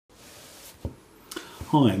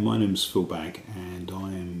Hi, my name's Phil Bagg and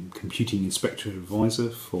I am Computing Inspector Advisor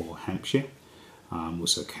for Hampshire. I'm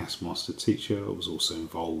also a CAS Master Teacher. I was also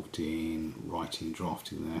involved in writing and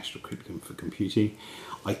drafting the National Curriculum for Computing.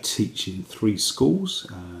 I teach in 3 schools,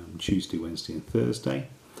 Tuesday, Wednesday and Thursday.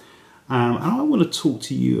 And I want to talk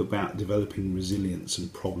to you about developing resilience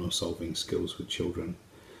and problem solving skills with children.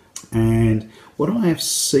 And what I have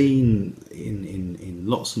seen in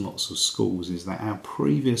lots and lots of schools is that our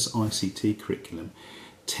previous ICT curriculum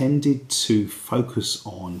tended to focus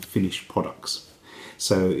on finished products.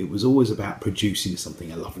 So it was always about producing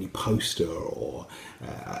something, a lovely poster or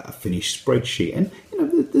a finished spreadsheet. And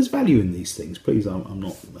there's value in these things. Please, I'm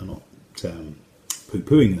not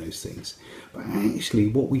poo-pooing those things. But actually,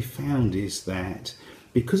 what we found is that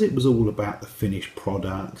because it was all about the finished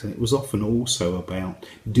product, and it was often also about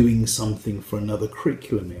doing something for another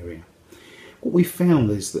curriculum area, what we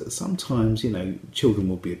found is that sometimes, children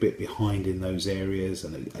will be a bit behind in those areas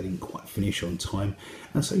and they didn't quite finish on time.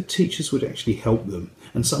 And so teachers would actually help them.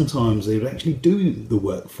 And sometimes they would actually do the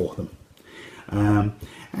work for them.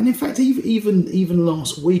 And in fact, even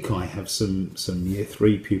last week, I have some Year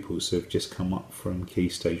 3 pupils who have just come up from Key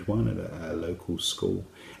Stage 1 at a local school.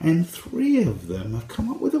 And 3 of them have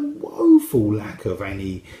come up with a woeful lack of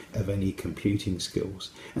any computing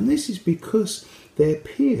skills. And this is because their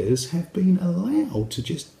peers have been allowed to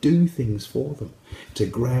just do things for them, to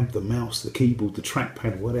grab the mouse, the keyboard, the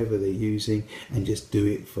trackpad, whatever they're using, and just do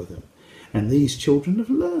it for them. And these children have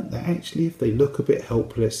learnt that actually if they look a bit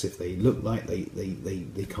helpless, if they look like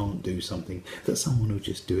they can't do something, that someone will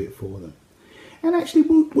just do it for them. And actually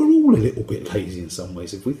we're all a little bit lazy in some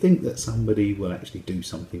ways. If we think that somebody will actually do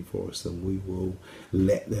something for us, then we will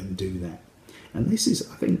let them do that. And this is,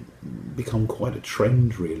 I think, become quite a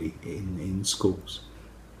trend really in schools.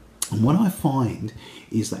 And what I find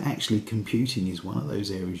is that actually computing is one of those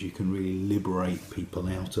areas you can really liberate people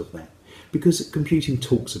out of that. Because computing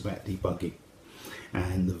talks about debugging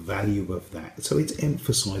and the value of that. So it's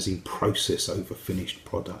emphasising process over finished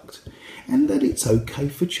product, and that it's okay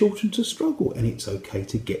for children to struggle and it's okay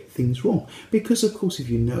to get things wrong. Because of course, if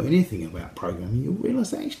you know anything about programming, you'll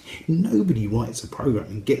realise that actually nobody writes a program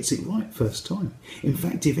and gets it right first time. In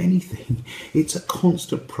fact, if anything, it's a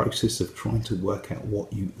constant process of trying to work out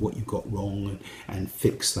what you got wrong and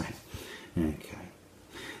fix that. Okay.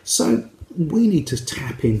 So we need to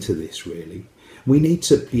tap into this really. We need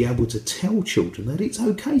to be able to tell children that it's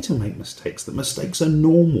okay to make mistakes, that mistakes are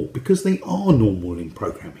normal, because they are normal in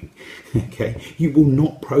programming. Okay, you will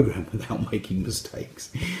not program without making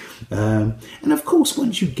mistakes. And of course,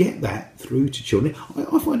 once you get that through to children,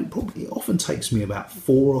 I find it often takes me about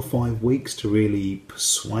 4 or 5 weeks to really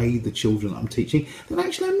persuade the children that I'm teaching that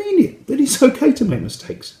actually I mean it, that it's okay to make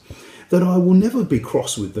mistakes. That I will never be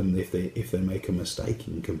cross with them if they make a mistake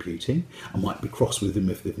in computing. I might be cross with them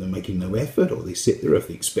if they're making no effort, or they sit there if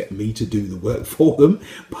they expect me to do the work for them.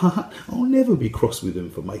 But I'll never be cross with them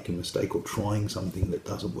for making a mistake or trying something that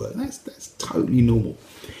doesn't work. That's totally normal.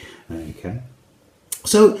 Okay.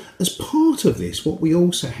 So as part of this, what we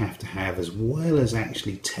also have to have, as well as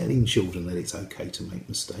actually telling children that it's okay to make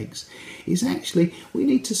mistakes, is actually we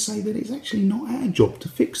need to say that it's actually not our job to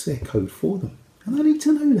fix their code for them. And they need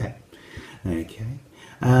to know that. Okay,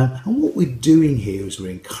 and what we're doing here is we're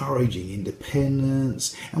encouraging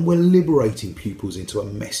independence and we're liberating pupils into a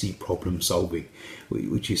messy problem solving,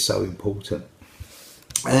 which is so important.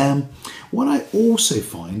 What I also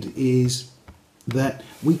find is that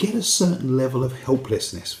we get a certain level of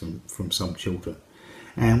helplessness from some children.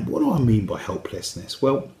 And what do I mean by helplessness?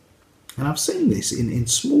 Well, and I've seen this in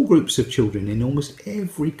small groups of children in almost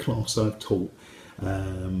every class I've taught.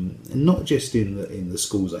 And not just in the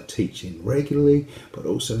schools I teach in regularly, but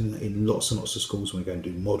also in lots and lots of schools when we go and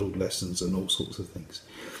do modelled lessons and all sorts of things.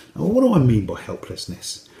 Now, what do I mean by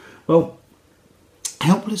helplessness? Well,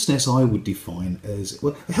 helplessness I would define as,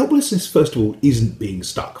 well, helplessness first of all isn't being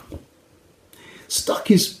stuck.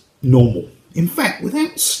 Stuck is normal. In fact,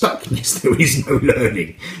 without stuckness, there is no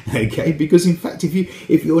learning, okay? Because in fact,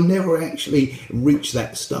 if you're never actually reach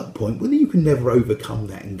that stuck point, well, you can never overcome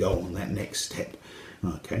that and go on that next step,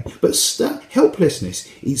 okay? But helplessness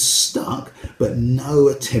is stuck, but no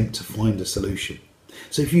attempt to find a solution.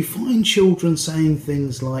 So if you find children saying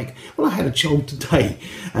things like, well, I had a child today,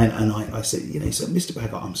 and I said, so Mr.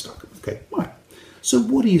 Bagger, I'm stuck. Okay, right. So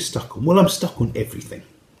what are you stuck on? Well, I'm stuck on everything.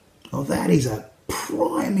 Well, that is a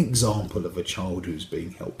prime example of a child who's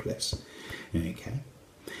being helpless. Okay.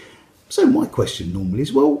 So my question normally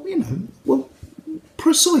is, well,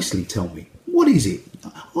 precisely tell me, what is it?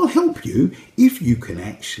 I'll help you if you can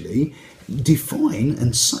actually define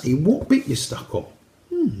and say what bit you're stuck on.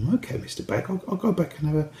 Okay, Mr. Bag, I'll go back and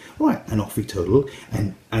have a... Right, and off he toddled.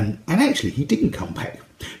 And actually, he didn't come back.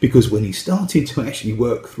 Because when he started to actually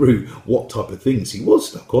work through what type of things he was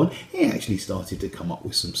stuck on, he actually started to come up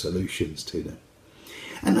with some solutions to them.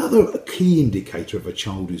 Another key indicator of a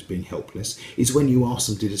child who's being helpless is when you ask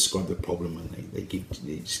them to describe the problem and they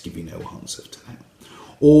just give you no answer to that.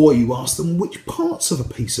 Or you ask them which parts of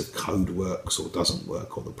a piece of code works or doesn't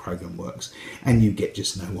work, or the program works, and you get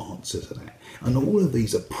just no answer to that. And all of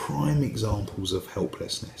these are prime examples of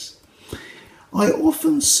helplessness. I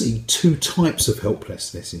often see two types of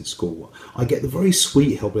helplessness in school. I get the very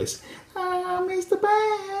sweet helpless, Mr.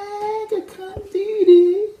 Bag, I can't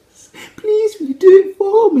do this. Please, will you do it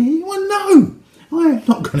for me? Well, no, I am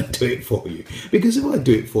not going to do it for you. Because if I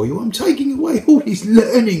do it for you, I'm taking away all these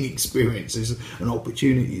learning experiences and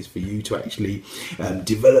opportunities for you to actually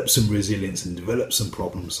develop some resilience and develop some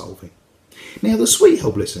problem solving. Now, the sweet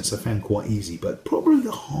helplessness I found quite easy, but probably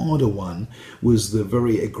the harder one was the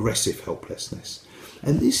very aggressive helplessness.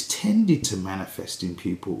 And this tended to manifest in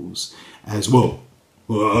pupils as, well,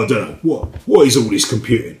 I don't know, what is all this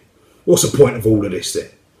computing? What's the point of all of this then?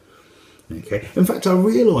 Okay. In fact, I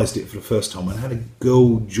realised it for the first time. I had a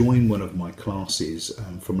girl join one of my classes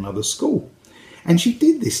from another school. And she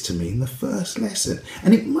did this to me in the first lesson.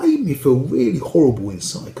 And it made me feel really horrible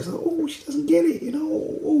inside because I thought, oh, she doesn't get it, you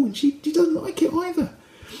know, and she doesn't like it either.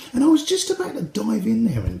 And I was just about to dive in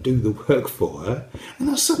there and do the work for her. And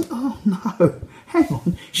I said, oh no, hang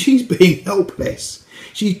on, she's being helpless.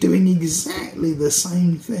 She's doing exactly the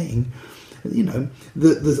same thing, you know,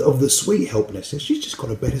 of the sweet helplessness. She's just got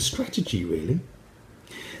a better strategy, really.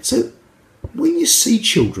 So when you see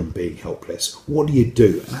children being helpless, what do you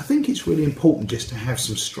do? And I think it's really important just to have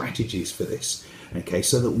some strategies for this, okay,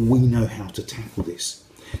 so that we know how to tackle this.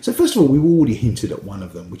 So first of all, we've already hinted at one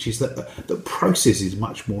of them, which is that the process is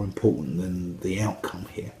much more important than the outcome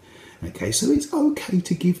here. Okay, so it's okay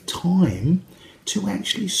to give time to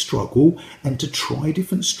actually struggle and to try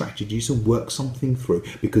different strategies and work something through,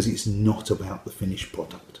 because it's not about the finished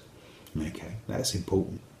product. Okay, that's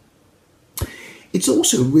important. It's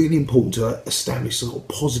also really important to establish a sort of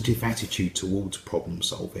positive attitude towards problem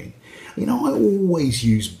solving. You know, I always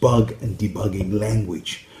use bug and debugging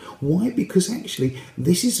language. Why? Because actually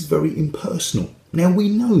this is very impersonal. Now we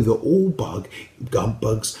know that all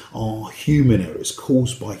bugs are human errors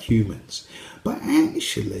caused by humans. But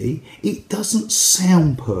actually it doesn't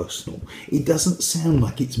sound personal. It doesn't sound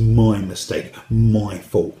like it's my mistake, my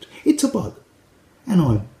fault. It's a bug. And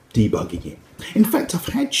I'm debugging it. In fact, I've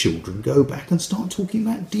had children go back and start talking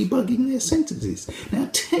about debugging their sentences. Now,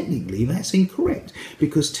 technically, that's incorrect,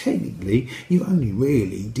 because technically, you only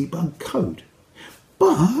really debug code.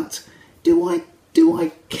 But do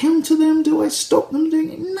I counter them? Do I stop them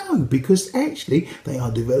doing it? No, because actually, they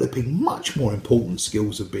are developing much more important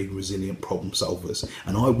skills of being resilient problem solvers,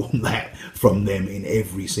 and I want that from them in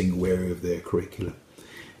every single area of their curriculum.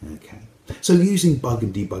 Okay, so using bug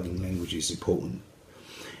and debugging language is important.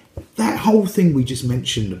 That whole thing we just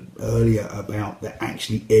mentioned earlier about that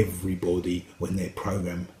actually everybody, when their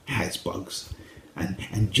program has bugs,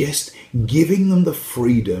 and just giving them the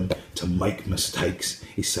freedom to make mistakes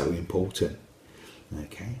is so important.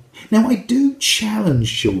 Okay. Now I do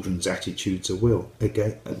challenge children's attitudes as well.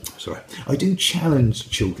 I do challenge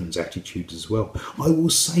children's attitudes as well. I will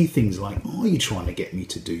say things like, "Are you trying to get me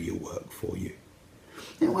to do your work for you?"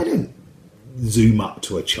 Now I don't zoom up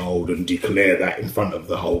to a child and declare that in front of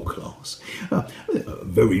the whole class.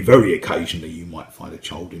 Very, very occasionally you might find a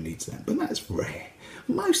child who needs that, but that's rare.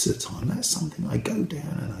 Most of the time that's something I go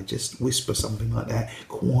down and I just whisper something like that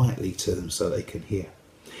quietly to them so they can hear.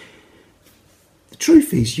 The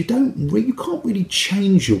truth is you can't really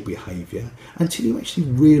change your behaviour until you actually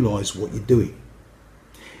realise what you're doing.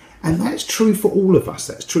 And that's true for all of us.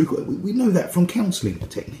 That's true. We know that from counselling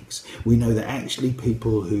techniques. We know that actually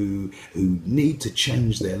people who need to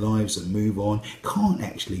change their lives and move on can't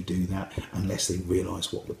actually do that unless they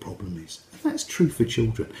realise what the problem is. And that's true for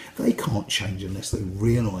children. They can't change unless they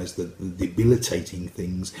realise that the debilitating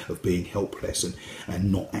things of being helpless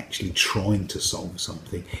and not actually trying to solve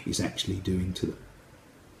something is actually doing to them.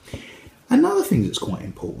 Another thing that's quite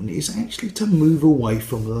important is actually to move away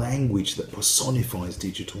from language that personifies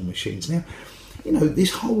digital machines. Now, you know,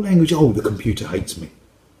 this whole language, oh, the computer hates me.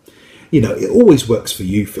 You know, it always works for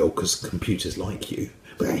you, Phil, because computers like you,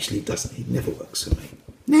 but actually it doesn't. It never works for me.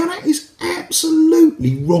 Now, that is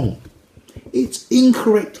absolutely wrong. It's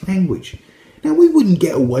incorrect language. Now, we wouldn't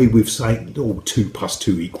get away with saying, oh, 2 +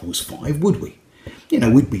 2 = 5, would we? You know,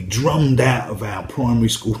 we'd be drummed out of our primary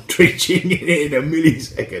school teaching in a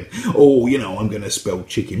millisecond. Oh, you know, I'm going to spell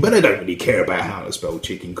chicken. But I don't really care about how to spell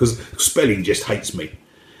chicken because spelling just hates me.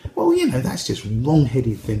 Well, that's just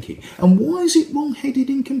wrong-headed thinking. And why is it wrong-headed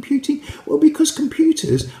in computing? Well, because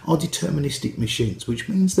computers are deterministic machines, which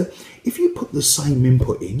means that if you put the same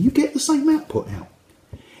input in, you get the same output out.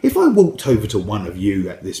 If I walked over to one of you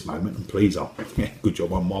at this moment, and please, good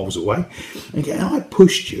job, I'm miles away, okay, and I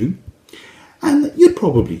pushed you, and you'd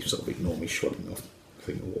probably sort of ignore me, shrugging off,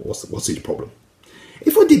 thinking, what's his problem?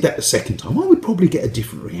 If I did that the second time, I would probably get a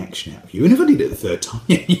different reaction out of you. And if I did it the third time,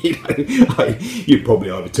 you'd probably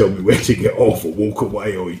either tell me where to get off or walk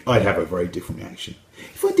away, or I'd have a very different reaction.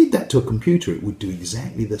 If I did that to a computer, it would do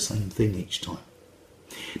exactly the same thing each time.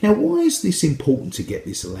 Now, why is this important to get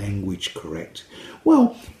this language correct?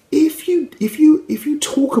 Well, if you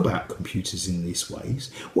talk about computers in these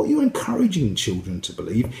ways, what you're encouraging children to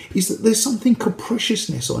believe is that there's something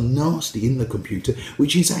capriciousness or nasty in the computer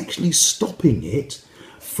which is actually stopping it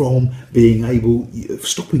from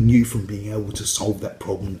stopping you from being able to solve that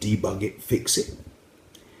problem, debug it, fix it.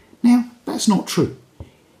 Now, that's not true,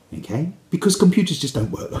 okay? Because computers just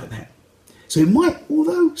don't work like that. So it might,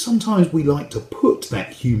 although sometimes we like to put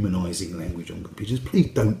that humanising language on computers,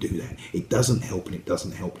 please don't do that. It doesn't help, and it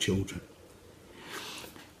doesn't help children.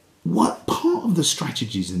 What part of the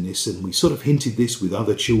strategies in this, and we sort of hinted this with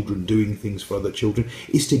other children doing things for other children,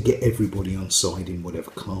 is to get everybody on side in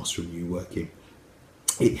whatever classroom you work in.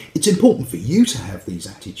 It's important for you to have these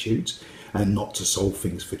attitudes and not to solve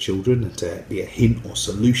things for children, and to be a hint or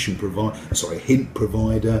solution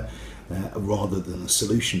provider, rather than a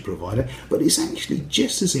solution provider. But it's actually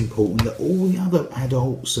just as important that all the other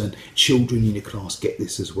adults and children in your class get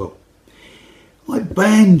this as well. I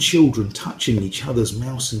ban children touching each other's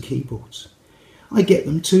mouse and keyboards. I get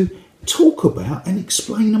them to talk about and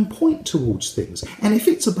explain and point towards things. And if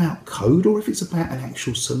it's about code or if it's about an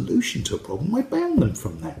actual solution to a problem, I ban them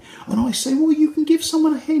from that. And I say, well, you can give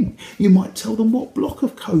someone a hint. You might tell them what block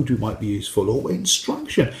of code might be useful or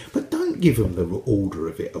instruction, but don't give them the order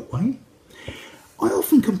of it away. I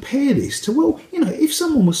often compare this to, well, if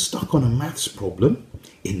someone was stuck on a maths problem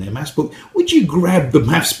in their maths book, would you grab the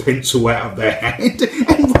maths pencil out of their hand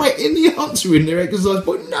and write in the answer in their exercise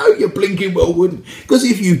book? No, you blinking well wouldn't. Because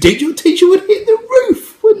if you did, your teacher would hit the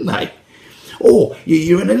roof, wouldn't they? Or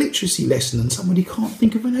you're in a literacy lesson and somebody can't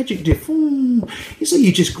think of an adjective. So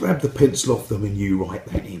you just grab the pencil off them and you write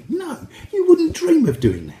that in. No, you wouldn't dream of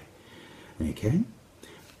doing that. Okay?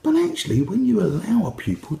 But actually, when you allow a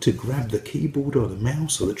pupil to grab the keyboard or the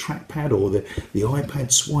mouse or the trackpad or the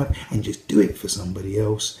iPad swipe and just do it for somebody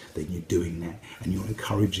else, then you're doing that, and you're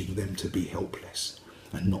encouraging them to be helpless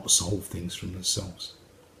and not solve things for themselves.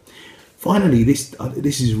 Finally, this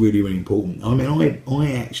is really, really important. I mean,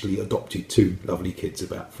 I actually adopted two lovely kids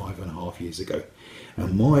about 5.5 years ago.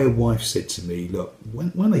 And my wife said to me, look,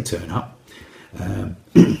 when they turn up, and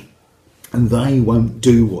they won't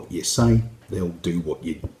do what you say, they'll do what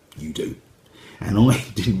you do. And I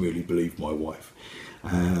didn't really believe my wife.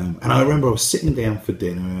 And I remember I was sitting down for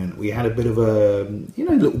dinner and we had a bit of a,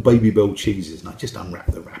 little Baby Bell cheeses, and I just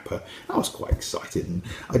unwrapped the wrapper. I was quite excited and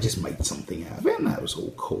I just made something out of it, and that was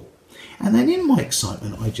all cool. And then in my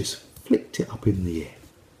excitement, I just flicked it up in the air.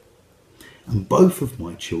 And both of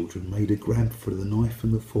my children made a grab for the knife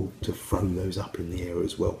and the fork to throw those up in the air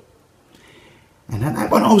as well. And at that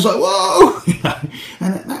point, I was like, whoa!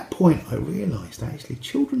 And at that point, I realised actually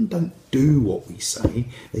children don't do what we say,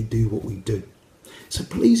 they do what we do. So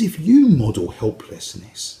please, if you model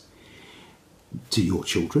helplessness to your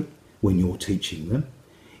children when you're teaching them,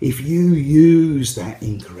 if you use that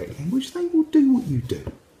incorrect language, they will do what you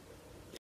do.